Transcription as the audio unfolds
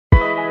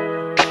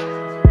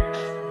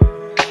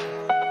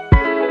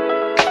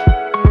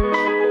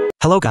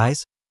Hello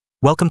guys,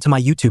 welcome to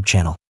my YouTube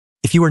channel.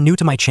 If you are new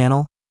to my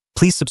channel,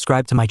 please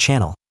subscribe to my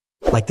channel,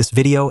 like this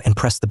video and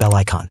press the bell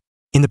icon.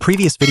 In the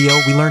previous video,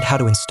 we learned how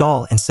to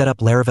install and set up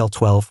Laravel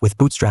 12 with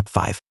Bootstrap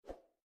 5.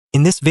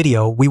 In this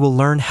video, we will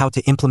learn how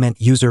to implement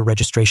user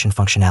registration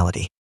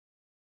functionality.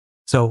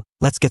 So,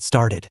 let's get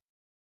started.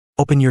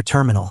 Open your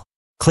terminal.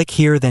 Click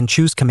here, then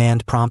choose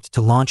Command Prompt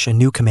to launch a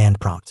new command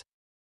prompt.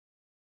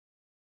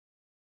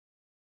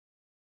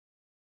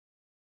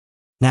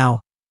 Now,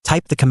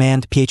 type the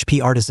command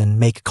phpArtisan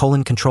make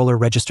 :controller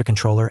register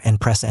controller and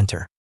press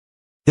enter.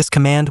 This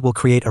command will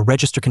create a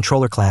register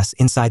controller class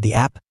inside the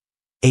app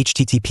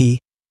HTTP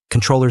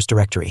controllers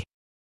directory.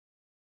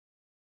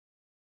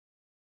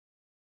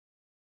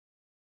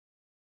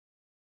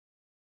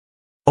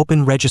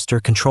 Open register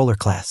controller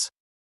class.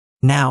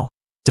 Now,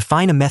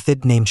 define a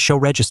method named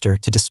showRegister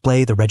to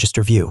display the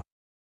register view.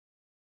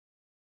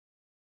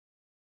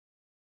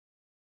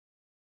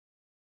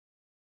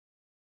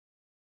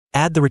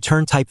 Add the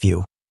return type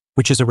view,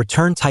 which is a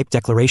return type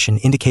declaration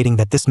indicating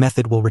that this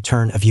method will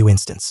return a view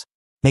instance.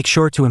 Make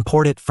sure to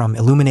import it from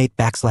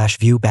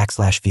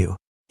illuminate_view_view.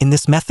 In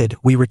this method,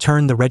 we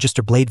return the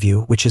register blade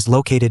view, which is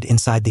located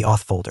inside the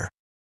auth folder.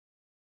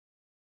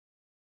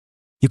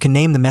 You can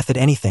name the method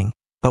anything,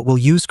 but we'll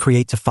use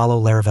create to follow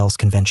Laravel's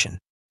convention.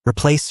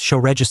 Replace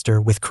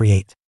showRegister with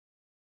create.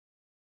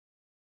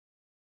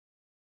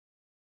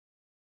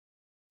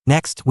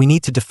 Next, we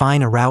need to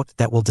define a route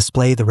that will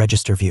display the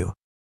register view.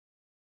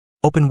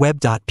 Open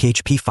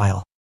web.php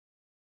file.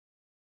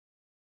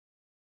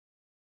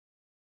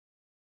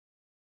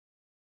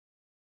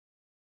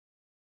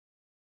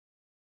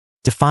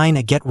 Define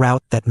a get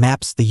route that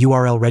maps the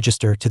URL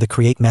register to the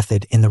create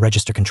method in the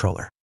register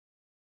controller.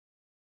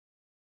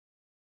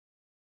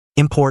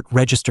 Import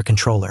register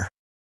controller.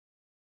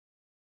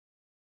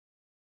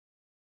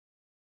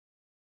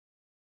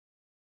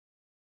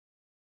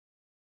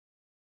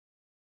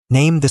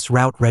 Name this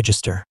route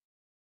register.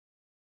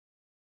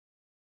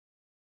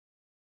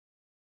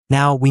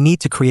 Now we need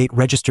to create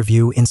register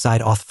view inside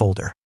auth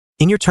folder.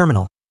 In your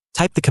terminal,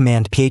 type the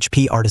command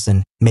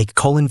phpArtisan make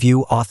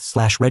 :view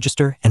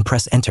auth/register and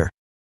press enter.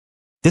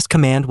 This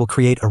command will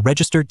create a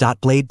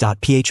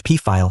register.blade.php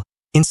file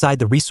inside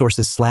the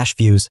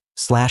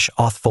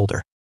resources/views/auth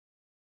folder.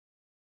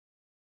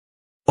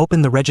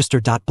 Open the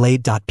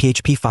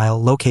register.blade.php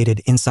file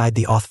located inside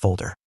the auth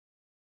folder.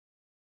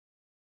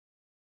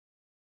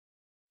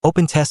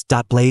 Open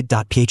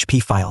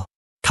test.blade.php file.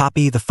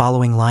 Copy the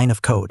following line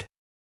of code.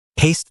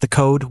 Paste the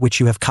code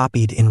which you have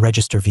copied in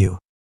register view.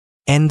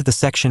 End the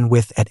section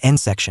with @end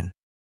section.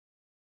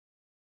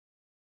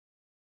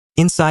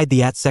 Inside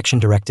the @section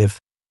directive,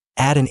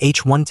 add an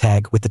h1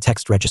 tag with the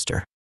text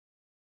register.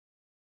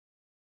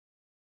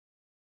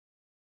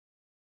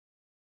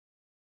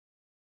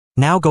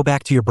 Now go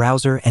back to your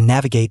browser and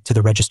navigate to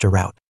the register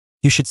route.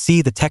 You should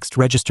see the text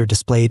register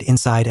displayed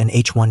inside an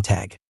h1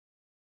 tag.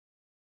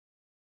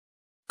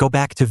 Go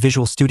back to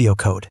Visual Studio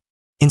Code.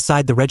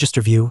 Inside the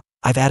register view,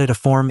 I've added a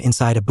form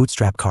inside a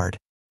Bootstrap card.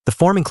 The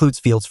form includes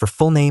fields for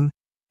full name,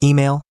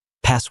 email,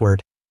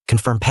 password,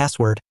 confirm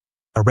password,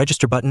 a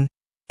register button,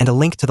 and a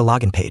link to the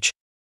login page.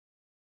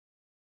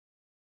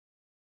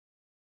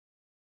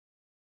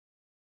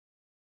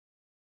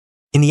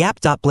 In the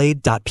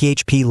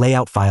app.blade.php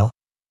layout file,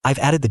 I've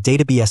added the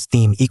databs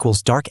theme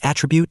equals dark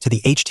attribute to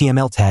the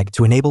HTML tag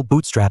to enable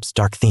Bootstrap's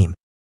dark theme.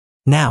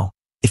 Now,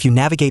 if you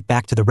navigate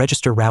back to the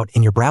register route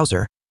in your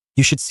browser,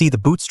 you should see the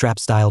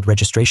Bootstrap-styled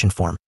registration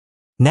form.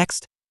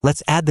 Next,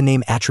 let's add the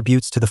name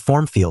attributes to the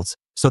form fields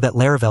so that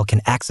Laravel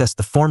can access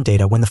the form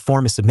data when the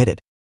form is submitted.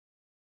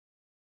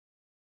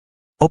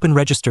 Open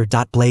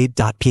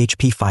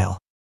register.blade.php file.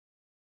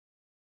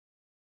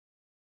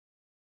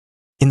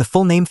 In the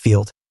full name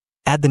field,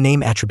 add the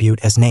name attribute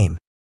as name.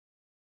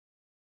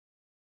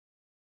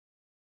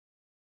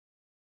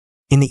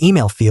 In the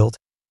email field,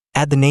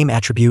 add the name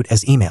attribute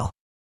as email.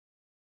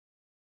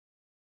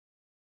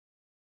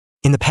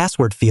 In the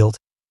password field,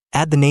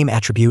 add the name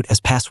attribute as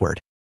password.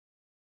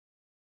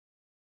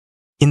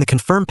 In the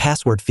confirm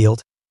password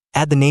field,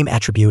 add the name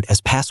attribute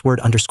as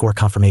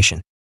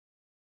password_confirmation.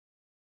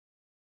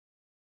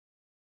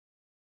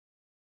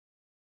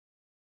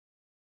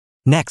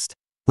 Next,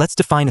 let's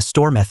define a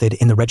store method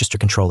in the register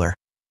controller,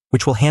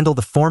 which will handle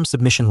the form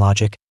submission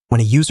logic when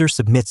a user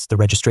submits the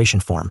registration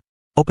form.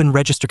 Open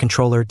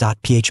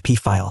registercontroller.php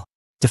file.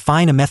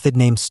 Define a method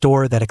named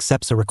store that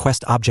accepts a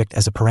request object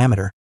as a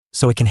parameter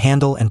so it can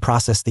handle and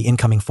process the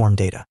incoming form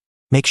data.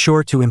 Make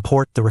sure to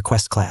import the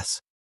request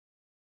class.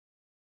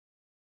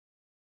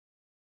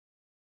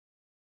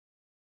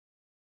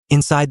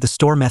 Inside the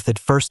store method,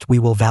 first we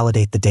will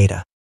validate the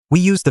data.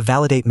 We use the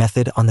validate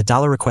method on the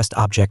 $request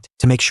object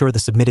to make sure the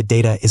submitted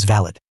data is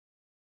valid.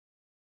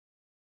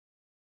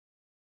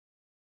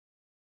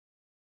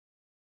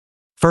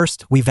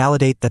 First, we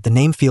validate that the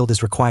name field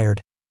is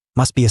required,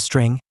 must be a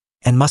string,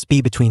 and must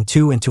be between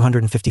 2 and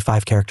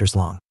 255 characters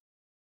long.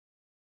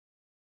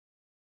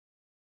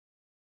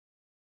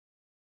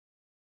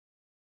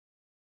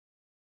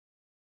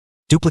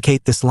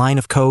 Duplicate this line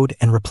of code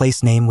and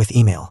replace name with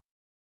email.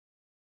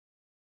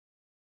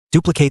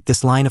 Duplicate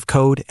this line of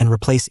code and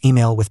replace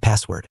email with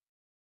password.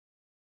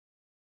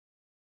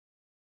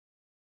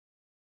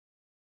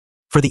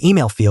 For the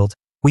email field,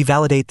 we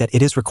validate that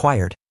it is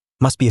required,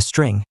 must be a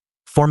string,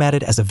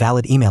 formatted as a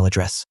valid email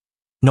address,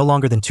 no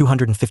longer than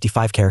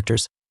 255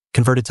 characters,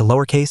 converted to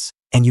lowercase,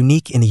 and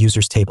unique in the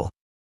user's table.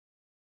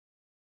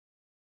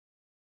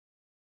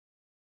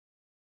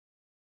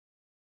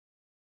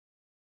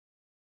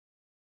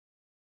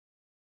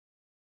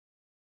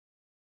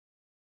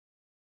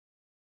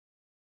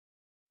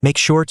 Make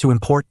sure to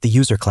import the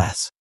user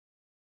class.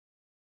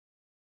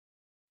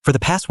 For the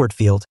password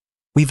field,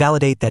 we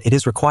validate that it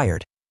is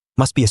required,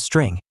 must be a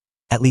string,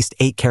 at least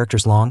 8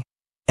 characters long,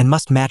 and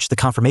must match the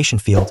confirmation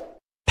field,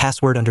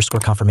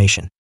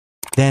 password_confirmation.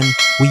 Then,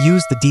 we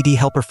use the DD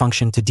helper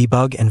function to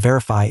debug and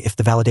verify if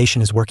the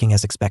validation is working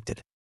as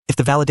expected. If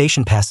the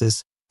validation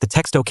passes, the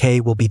text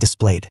OK will be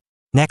displayed.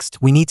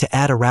 Next, we need to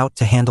add a route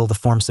to handle the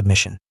form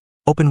submission.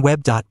 Open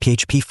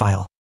web.php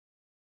file.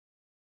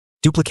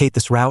 Duplicate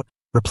this route,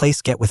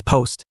 replace get with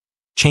post,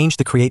 change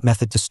the create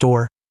method to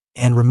store,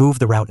 and remove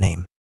the route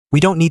name. We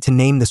don't need to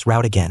name this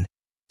route again,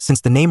 since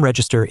the name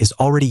register is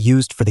already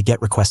used for the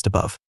get request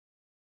above.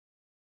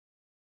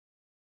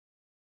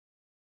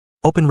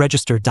 Open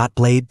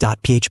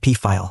register.blade.php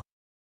file.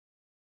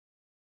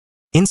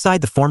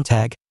 Inside the form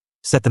tag,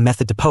 set the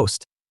method to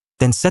post,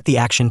 then set the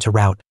action to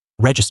route,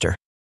 register.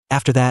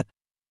 After that,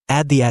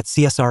 add the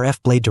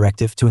 @csrf blade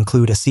directive to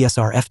include a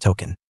CSRF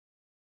token.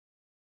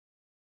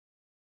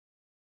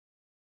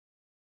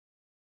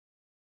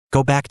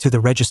 Go back to the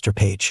register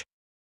page.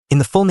 In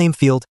the full name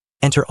field,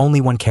 enter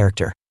only one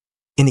character.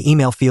 In the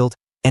email field,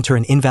 enter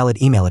an invalid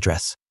email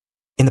address.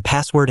 In the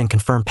password and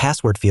confirm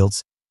password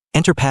fields,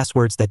 enter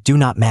passwords that do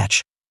not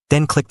match,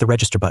 then click the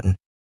register button.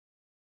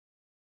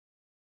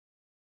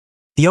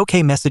 The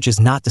OK message is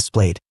not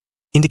displayed,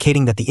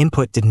 indicating that the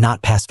input did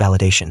not pass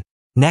validation.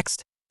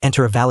 Next,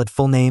 enter a valid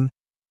full name,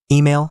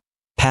 email,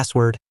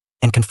 password,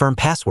 and confirm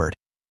password,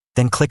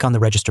 then click on the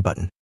register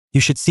button.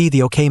 You should see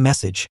the OK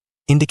message,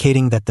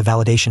 indicating that the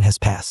validation has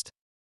passed.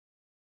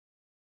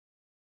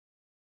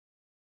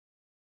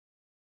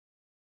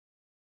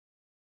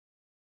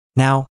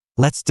 Now,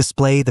 let's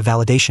display the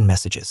validation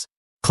messages.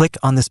 Click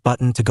on this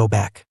button to go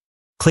back.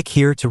 Click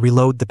here to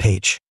reload the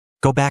page.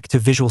 Go back to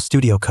Visual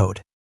Studio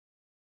Code.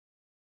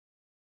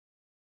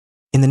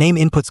 In the name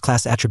inputs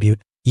class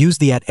attribute, use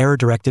the @error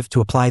directive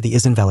to apply the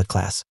isInvalid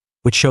class,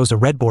 which shows a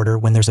red border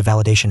when there's a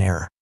validation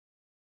error.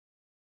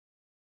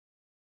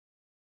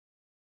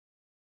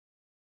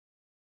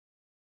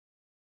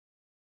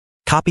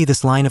 Copy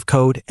this line of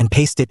code and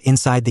paste it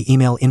inside the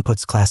email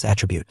inputs class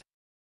attribute.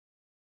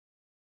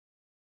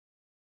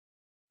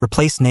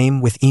 Replace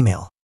name with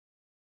email.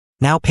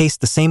 Now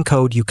paste the same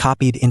code you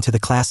copied into the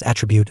class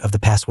attribute of the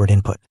password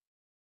input.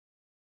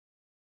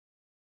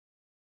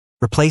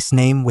 Replace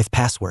name with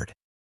password.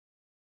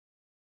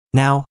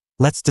 Now,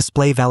 let's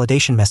display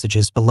validation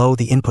messages below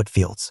the input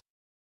fields.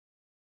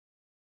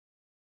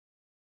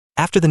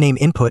 After the name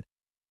input,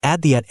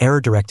 add the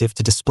 @error directive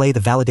to display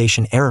the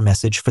validation error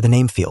message for the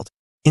name field.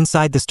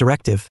 Inside this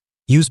directive,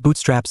 use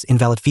Bootstrap's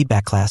invalid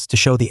feedback class to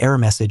show the error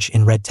message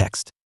in red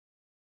text.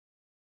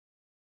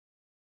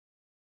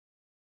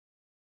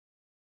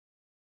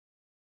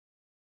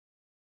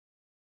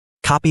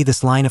 Copy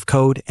this line of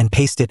code and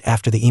paste it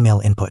after the email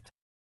input.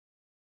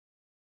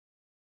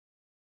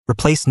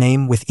 Replace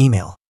name with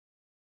email.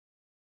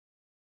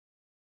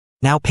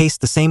 Now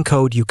paste the same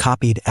code you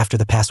copied after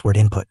the password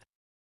input.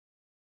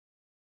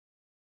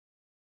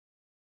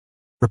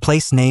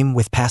 Replace name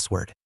with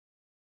password.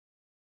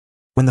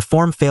 When the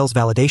form fails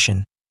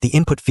validation, the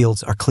input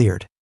fields are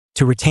cleared.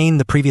 To retain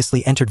the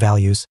previously entered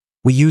values,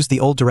 we use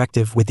the old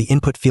directive with the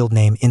input field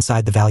name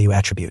inside the value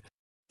attribute.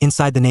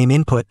 Inside the name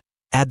input,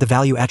 add the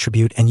value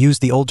attribute and use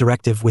the old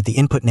directive with the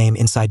input name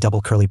inside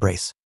double curly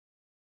brace.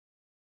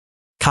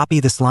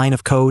 Copy this line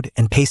of code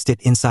and paste it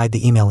inside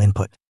the email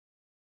input.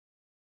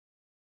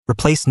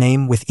 Replace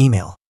name with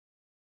email.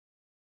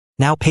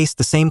 Now paste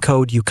the same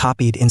code you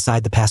copied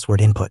inside the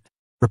password input.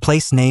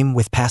 Replace name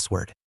with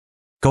password.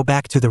 Go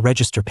back to the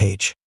register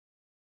page.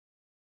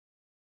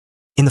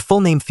 In the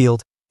full name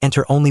field,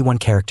 enter only one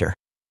character.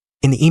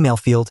 In the email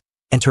field,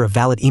 enter a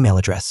valid email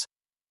address.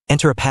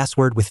 Enter a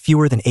password with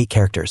fewer than 8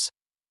 characters.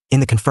 In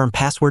the confirm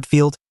password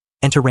field,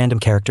 enter random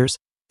characters,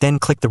 then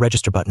click the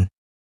register button.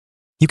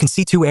 You can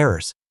see 2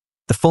 errors.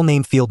 The full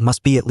name field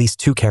must be at least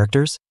 2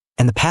 characters,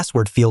 and the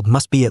password field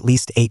must be at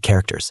least 8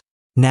 characters.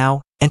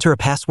 Now, enter a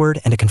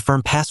password and a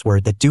confirm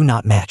password that do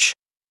not match.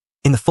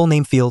 In the full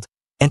name field,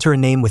 enter a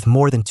name with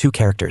more than 2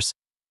 characters,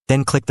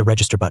 then click the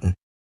register button.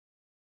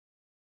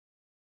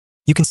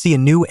 You can see a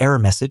new error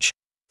message.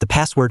 The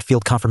password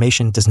field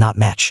confirmation does not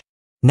match.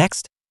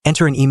 Next,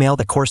 enter an email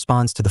that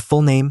corresponds to the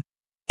full name,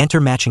 enter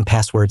matching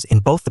passwords in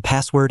both the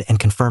password and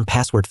confirm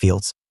password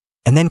fields,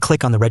 and then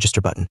click on the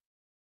register button.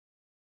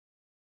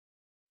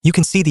 You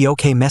can see the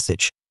OK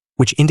message,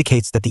 which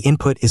indicates that the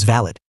input is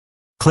valid.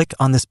 Click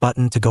on this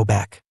button to go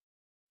back.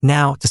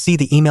 Now, to see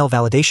the email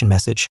validation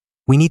message,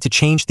 we need to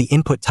change the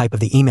input type of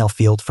the email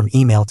field from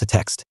email to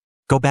text.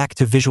 Go back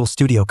to Visual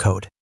Studio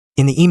Code.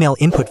 In the email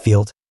input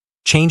field,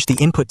 change the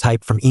input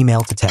type from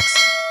email to text.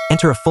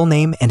 Enter a full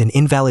name and an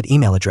invalid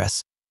email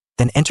address.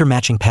 Then enter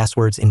matching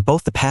passwords in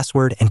both the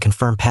password and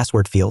confirm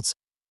password fields,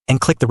 and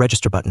click the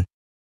register button.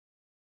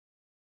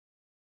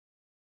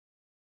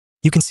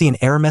 You can see an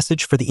error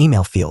message for the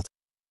email field.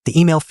 The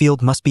email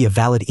field must be a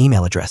valid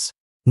email address.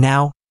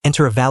 Now,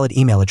 enter a valid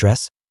email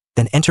address,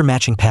 then enter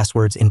matching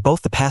passwords in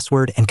both the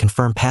password and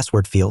confirm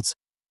password fields,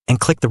 and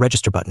click the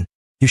register button.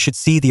 You should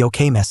see the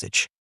OK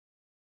message.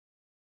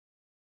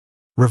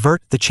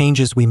 Revert the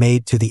changes we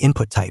made to the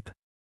input type.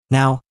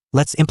 Now,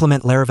 let's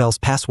implement Laravel's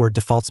password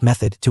defaults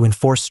method to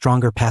enforce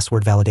stronger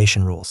password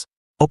validation rules.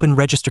 Open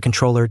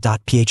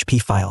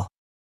registercontroller.php file.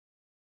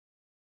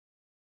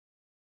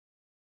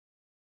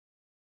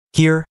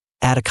 Here,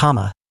 add a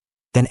comma,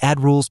 then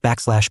add rules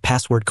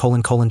 \password :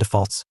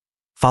 defaults,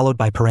 followed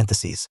by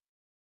parentheses.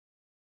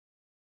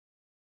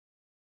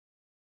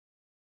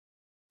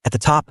 At the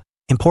top,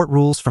 import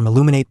rules from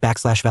illuminate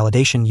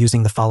 \validation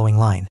using the following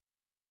line.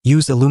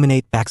 Use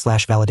illuminate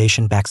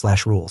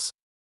 \validation \rules.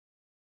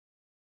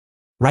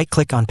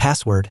 Right-click on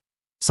password,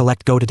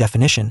 select Go to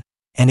Definition,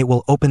 and it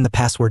will open the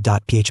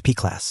password.php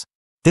class.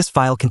 This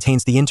file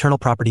contains the internal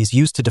properties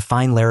used to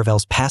define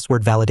Laravel's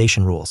password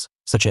validation rules,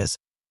 such as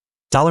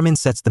 $min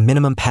sets the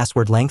minimum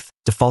password length,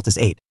 default is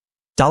 8.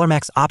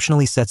 $max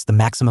optionally sets the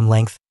maximum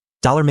length.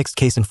 $mixed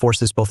case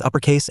enforces both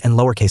uppercase and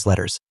lowercase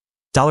letters.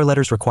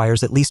 $letters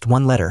requires at least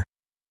one letter.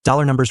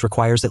 $numbers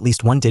requires at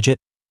least one digit.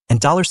 And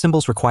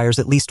 $symbols requires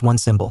at least one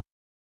symbol.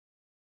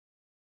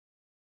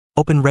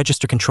 Open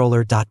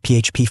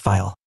registercontroller.php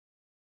file.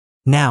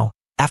 Now,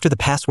 after the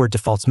password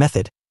defaults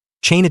method,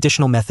 chain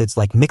additional methods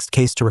like mixed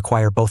case to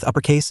require both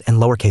uppercase and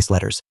lowercase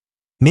letters,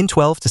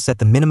 min12 to set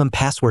the minimum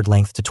password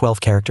length to 12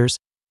 characters,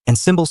 and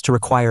symbols to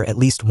require at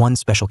least one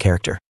special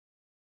character.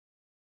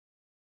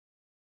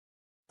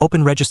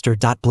 Open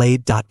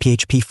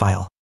register.blade.php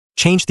file.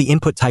 Change the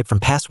input type from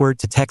password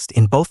to text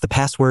in both the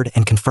password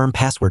and confirm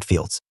password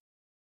fields.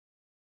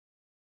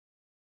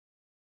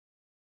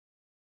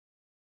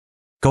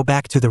 Go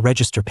back to the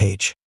register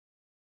page.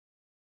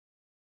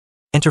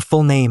 Enter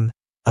full name,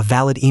 a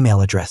valid email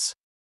address.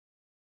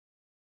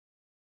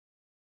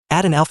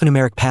 Add an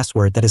alphanumeric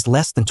password that is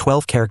less than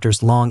 12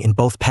 characters long in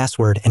both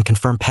password and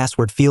confirm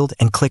password field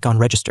and click on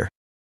register.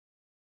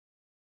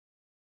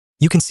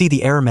 You can see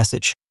the error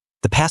message.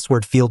 The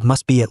password field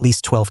must be at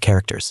least 12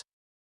 characters.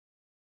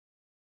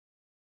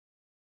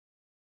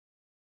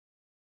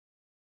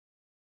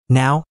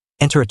 Now,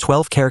 enter a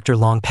 12-character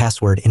long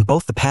password in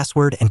both the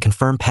password and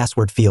confirm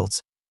password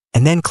fields,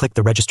 and then click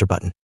the register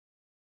button.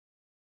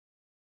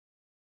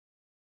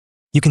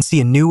 You can see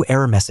a new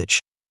error message.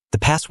 The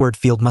password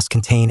field must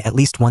contain at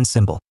least one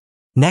symbol.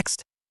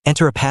 Next,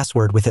 enter a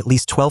password with at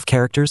least 12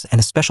 characters and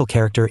a special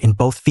character in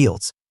both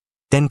fields.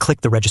 Then click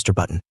the register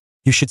button.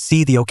 You should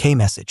see the OK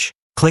message.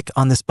 Click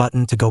on this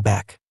button to go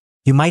back.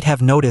 You might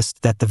have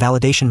noticed that the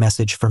validation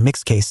message for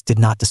mixed case did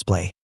not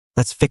display.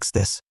 Let's fix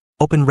this.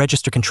 Open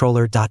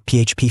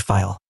registercontroller.php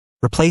file.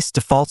 Replace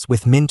defaults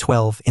with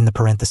min12 in the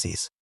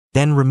parentheses.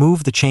 Then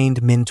remove the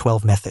chained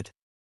min12 method.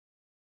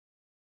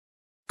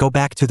 Go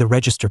back to the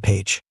register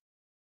page.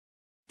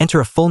 Enter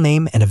a full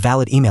name and a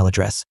valid email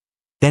address.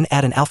 Then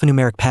add an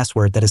alphanumeric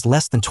password that is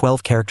less than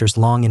 12 characters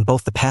long in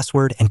both the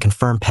password and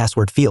confirm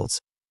password fields,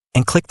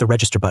 and click the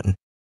register button.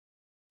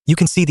 You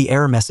can see the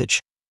error message.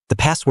 The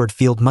password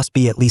field must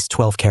be at least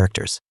 12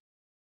 characters.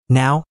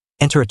 Now,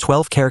 enter a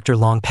 12-character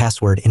long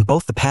password in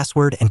both the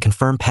password and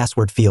confirm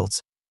password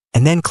fields,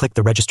 and then click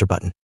the register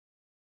button.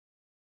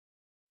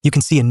 You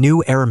can see a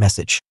new error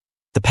message.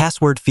 The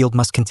password field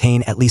must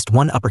contain at least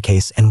one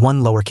uppercase and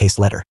one lowercase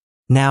letter.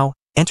 Now,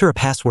 enter a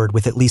password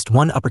with at least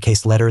one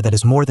uppercase letter that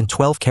is more than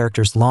 12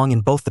 characters long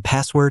in both the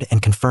password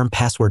and confirm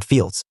password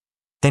fields.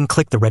 Then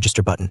click the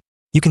register button.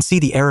 You can see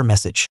the error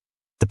message.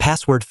 The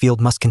password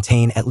field must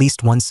contain at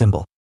least one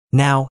symbol.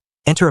 Now,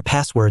 enter a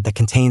password that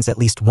contains at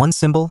least one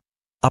symbol,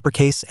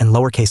 uppercase and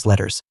lowercase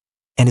letters,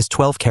 and is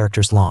 12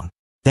 characters long.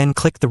 Then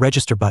click the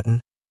register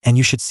button, and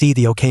you should see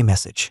the OK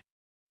message.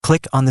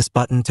 Click on this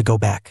button to go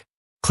back.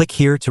 Click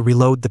here to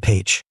reload the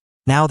page.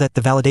 Now that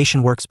the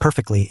validation works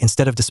perfectly,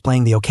 instead of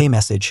displaying the OK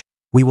message,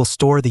 we will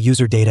store the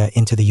user data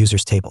into the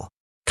users table.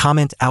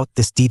 Comment out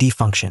this DD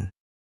function.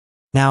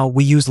 Now,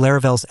 we use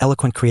Laravel's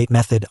eloquent create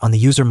method on the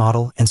user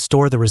model and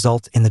store the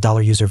result in the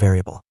 $user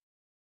variable.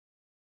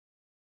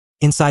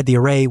 Inside the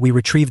array, we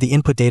retrieve the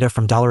input data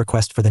from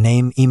 $request for the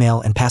name,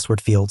 email, and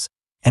password fields,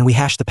 and we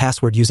hash the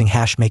password using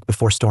 #make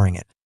before storing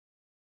it.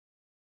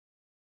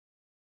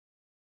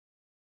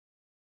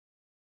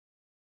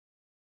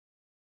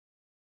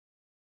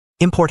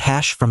 Import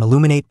hash from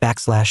illuminate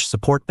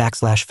 \support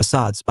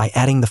 \facades by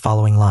adding the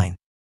following line.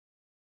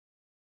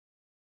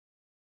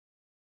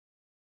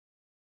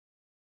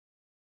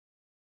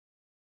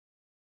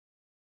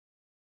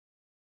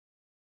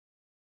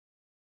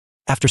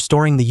 After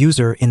storing the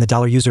user in the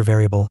 $user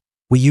variable,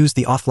 we use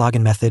the auth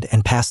login method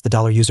and pass the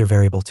 $user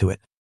variable to it.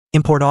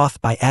 Import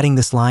auth by adding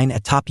this line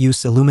at top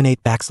use illuminate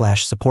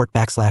 \support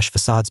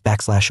 \facades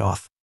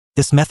 /auth.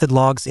 This method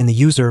logs in the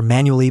user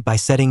manually by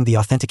setting the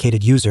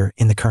authenticated user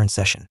in the current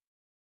session.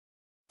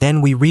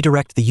 Then we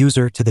redirect the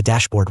user to the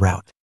dashboard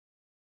route.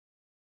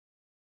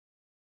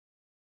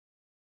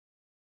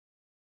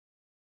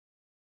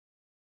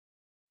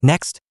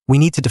 Next, we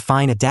need to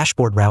define a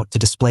dashboard route to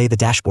display the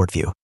dashboard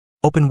view.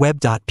 Open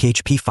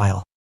web.php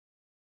file.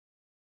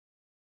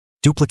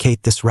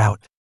 Duplicate this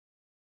route.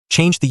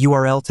 Change the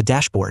URL to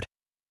dashboard.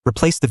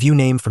 Replace the view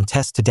name from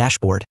test to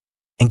dashboard,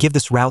 and give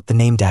this route the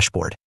name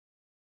dashboard.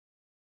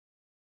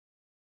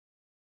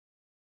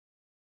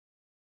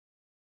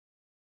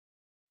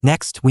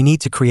 Next, we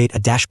need to create a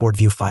dashboard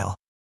view file.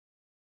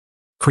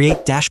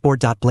 Create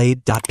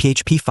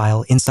dashboard.blade.php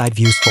file inside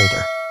views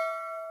folder.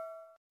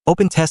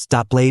 Open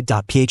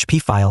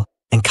test.blade.php file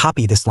and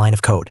copy this line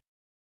of code.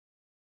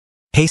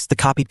 Paste the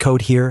copied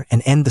code here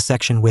and end the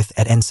section with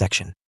 @end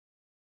section.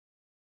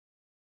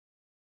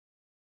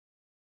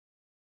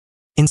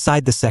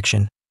 Inside this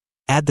section,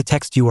 add the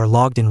text you are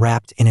logged in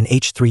wrapped in an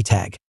h3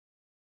 tag.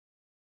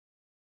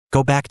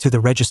 Go back to the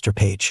register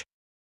page.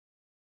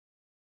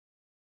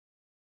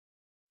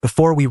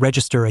 Before we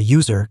register a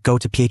user, go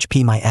to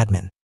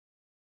phpMyAdmin.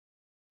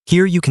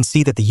 Here you can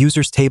see that the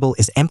users table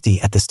is empty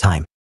at this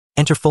time.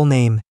 Enter full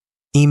name,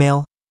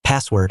 email,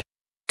 password,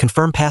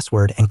 confirm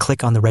password, and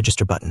click on the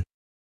register button.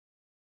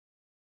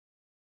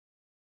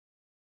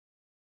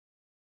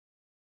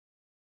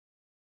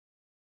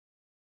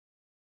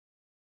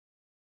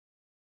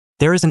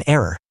 There is an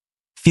error.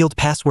 Field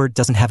password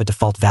doesn't have a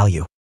default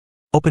value.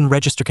 Open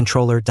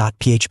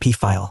registercontroller.php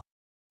file.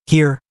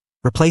 Here,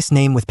 replace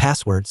name with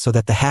password so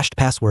that the hashed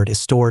password is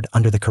stored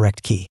under the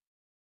correct key.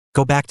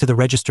 Go back to the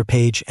register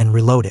page and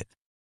reload it.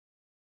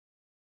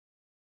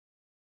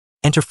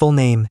 Enter full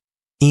name,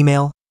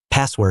 email,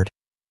 password,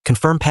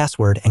 confirm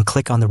password, and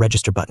click on the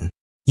register button.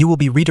 You will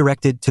be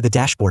redirected to the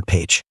dashboard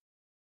page.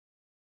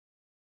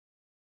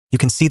 You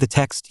can see the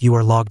text you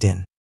are logged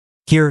in.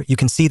 Here, you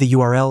can see the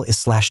URL is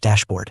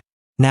 /dashboard.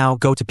 Now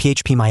go to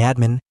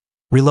phpMyAdmin,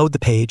 reload the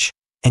page,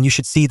 and you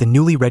should see the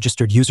newly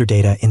registered user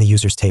data in the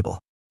users table.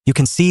 You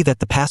can see that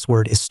the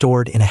password is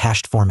stored in a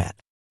hashed format.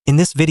 In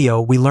this video,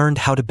 we learned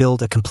how to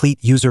build a complete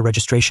user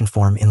registration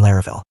form in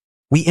Laravel.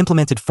 We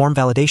implemented form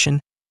validation,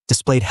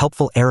 displayed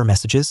helpful error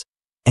messages,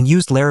 and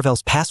used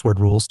Laravel's password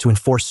rules to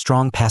enforce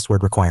strong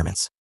password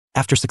requirements.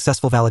 After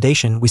successful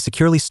validation, we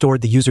securely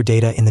stored the user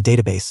data in the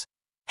database,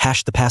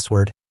 hashed the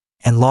password,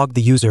 and logged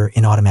the user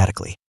in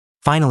automatically.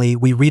 Finally,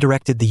 we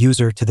redirected the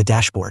user to the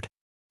dashboard.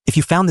 If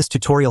you found this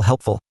tutorial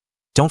helpful,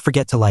 don't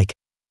forget to like,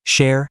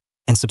 share,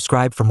 and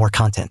subscribe for more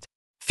content.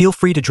 Feel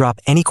free to drop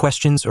any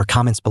questions or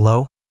comments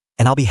below,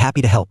 and I'll be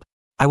happy to help.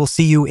 I will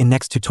see you in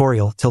next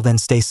tutorial. Till then,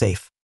 stay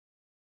safe.